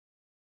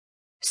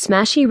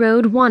Smashy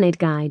Road Wanted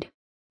Guide.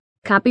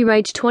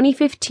 Copyright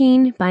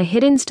 2015 by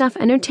HiddenStuff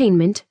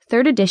Entertainment,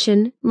 3rd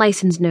edition,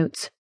 license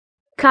notes.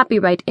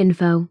 Copyright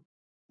info.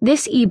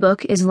 This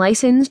ebook is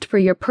licensed for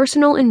your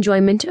personal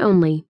enjoyment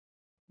only.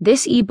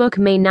 This ebook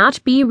may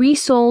not be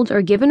resold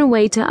or given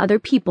away to other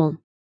people.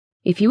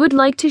 If you would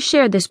like to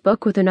share this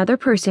book with another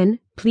person,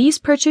 please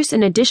purchase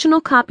an additional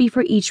copy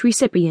for each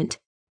recipient.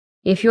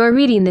 If you are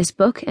reading this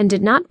book and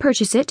did not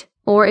purchase it,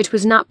 or it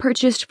was not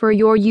purchased for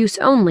your use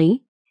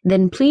only,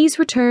 then please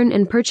return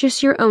and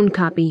purchase your own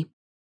copy.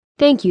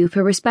 Thank you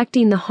for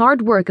respecting the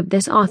hard work of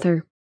this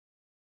author.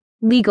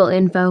 Legal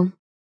info.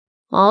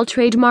 All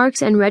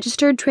trademarks and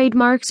registered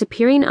trademarks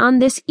appearing on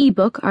this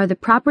ebook are the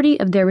property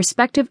of their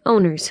respective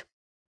owners.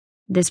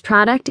 This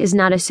product is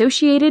not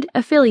associated,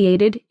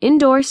 affiliated,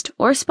 endorsed,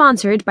 or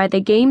sponsored by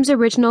the game's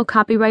original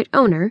copyright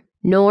owner,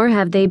 nor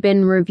have they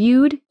been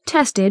reviewed,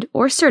 tested,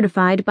 or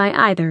certified by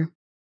either.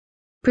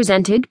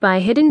 Presented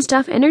by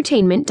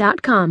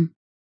HiddenStuffEntertainment.com.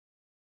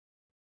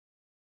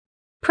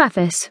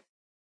 Preface.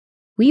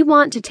 We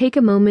want to take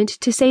a moment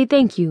to say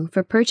thank you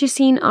for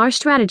purchasing our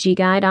strategy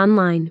guide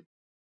online.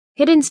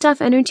 Hidden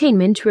Stuff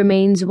Entertainment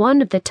remains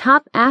one of the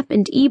top app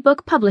and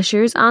ebook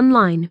publishers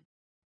online.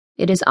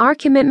 It is our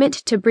commitment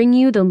to bring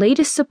you the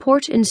latest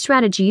support and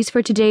strategies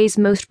for today's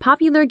most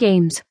popular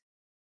games.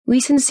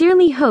 We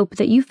sincerely hope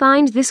that you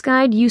find this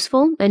guide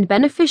useful and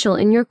beneficial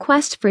in your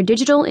quest for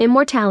digital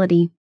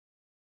immortality.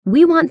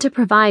 We want to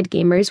provide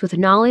gamers with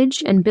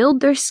knowledge and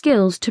build their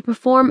skills to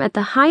perform at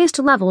the highest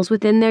levels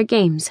within their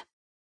games.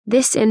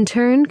 This, in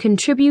turn,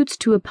 contributes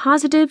to a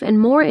positive and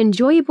more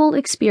enjoyable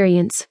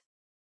experience.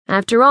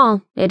 After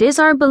all, it is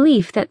our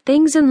belief that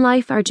things in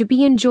life are to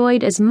be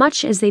enjoyed as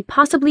much as they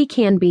possibly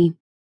can be.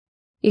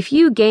 If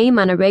you game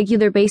on a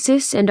regular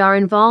basis and are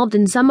involved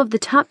in some of the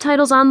top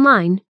titles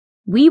online,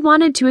 we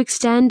wanted to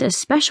extend a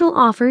special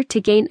offer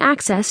to gain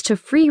access to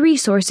free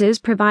resources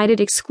provided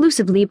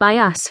exclusively by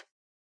us.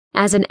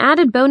 As an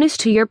added bonus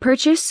to your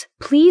purchase,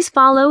 please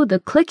follow the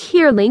Click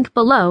Here link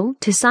below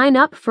to sign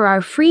up for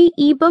our free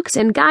ebooks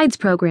and guides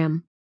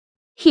program.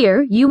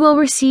 Here, you will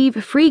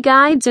receive free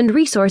guides and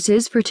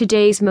resources for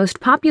today's most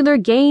popular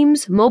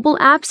games, mobile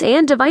apps,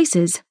 and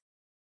devices.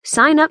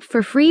 Sign up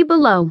for free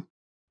below.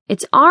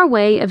 It's our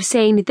way of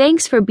saying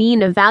thanks for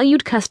being a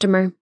valued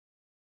customer.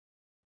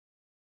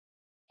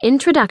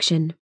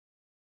 Introduction.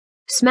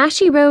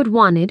 Smashy Road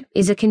Wanted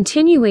is a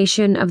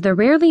continuation of the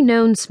rarely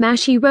known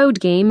Smashy Road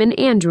game in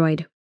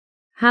Android.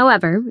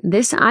 However,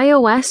 this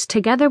iOS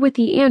together with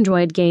the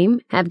Android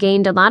game have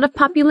gained a lot of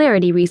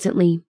popularity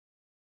recently.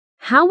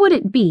 How would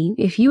it be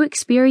if you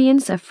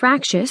experience a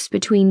fractious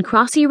between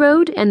Crossy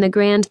Road and the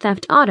Grand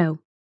Theft Auto?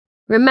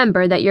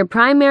 Remember that your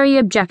primary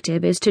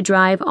objective is to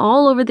drive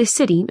all over the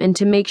city and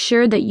to make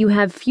sure that you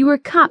have fewer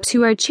cops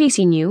who are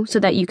chasing you so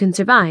that you can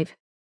survive.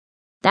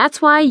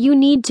 That's why you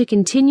need to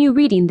continue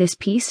reading this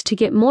piece to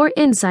get more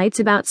insights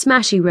about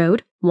Smashy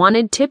Road,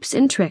 wanted tips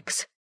and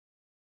tricks.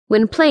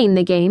 When playing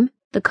the game,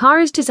 the car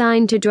is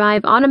designed to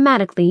drive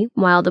automatically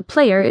while the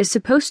player is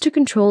supposed to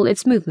control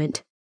its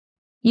movement.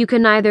 You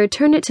can either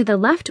turn it to the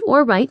left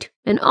or right,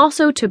 and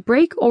also to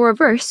brake or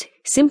reverse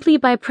simply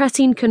by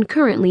pressing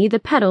concurrently the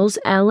pedals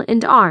L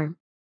and R.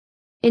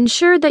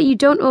 Ensure that you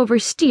don't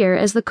oversteer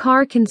as the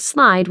car can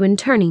slide when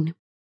turning.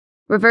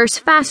 Reverse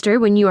faster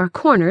when you are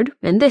cornered,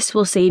 and this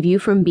will save you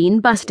from being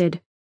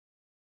busted.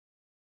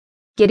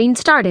 Getting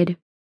started.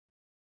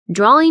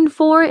 Drawing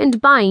for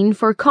and buying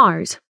for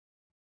cars.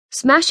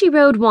 Smashy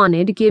Road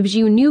Wanted gives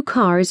you new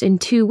cars in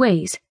two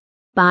ways: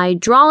 by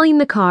drawing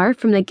the car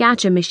from the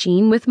gacha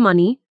machine with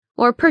money,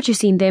 or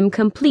purchasing them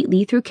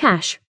completely through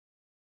cash.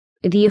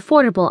 The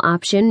affordable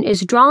option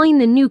is drawing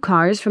the new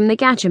cars from the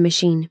gacha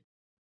machine.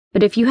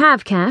 But if you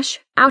have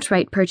cash,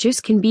 outright purchase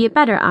can be a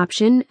better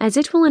option as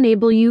it will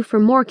enable you for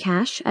more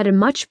cash at a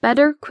much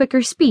better,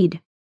 quicker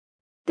speed.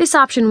 This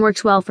option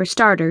works well for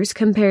starters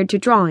compared to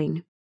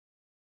drawing.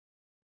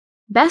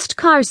 Best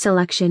Cars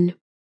Selection.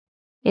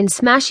 In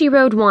Smashy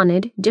Road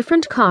Wanted,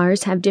 different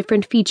cars have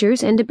different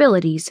features and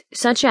abilities,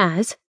 such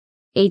as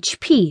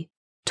HP,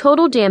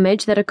 total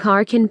damage that a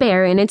car can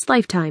bear in its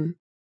lifetime.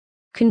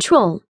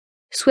 Control,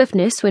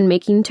 swiftness when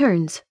making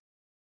turns.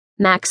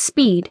 Max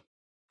speed,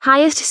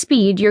 highest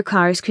speed your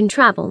cars can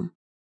travel.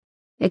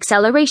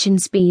 Acceleration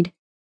speed,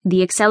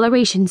 the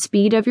acceleration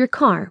speed of your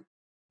car.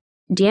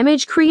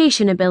 Damage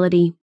creation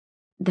ability,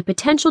 the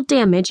potential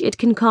damage it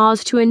can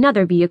cause to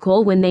another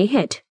vehicle when they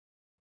hit.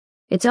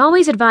 It's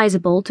always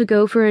advisable to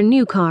go for a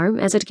new car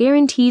as it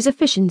guarantees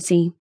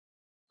efficiency.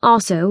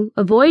 Also,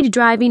 avoid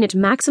driving at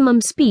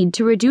maximum speed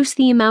to reduce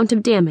the amount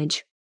of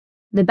damage.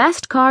 The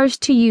best cars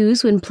to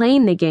use when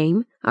playing the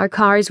game are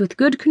cars with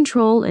good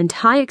control and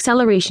high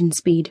acceleration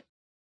speed.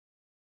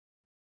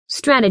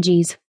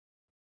 Strategies.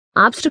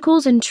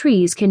 Obstacles and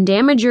trees can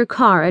damage your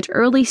car at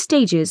early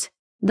stages,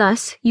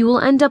 thus you will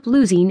end up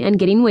losing and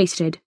getting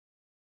wasted.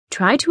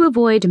 Try to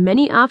avoid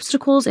many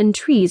obstacles and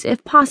trees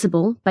if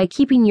possible by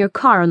keeping your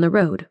car on the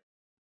road.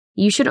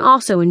 You should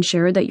also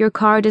ensure that your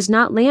car does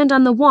not land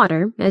on the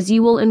water as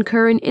you will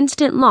incur an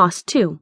instant loss too.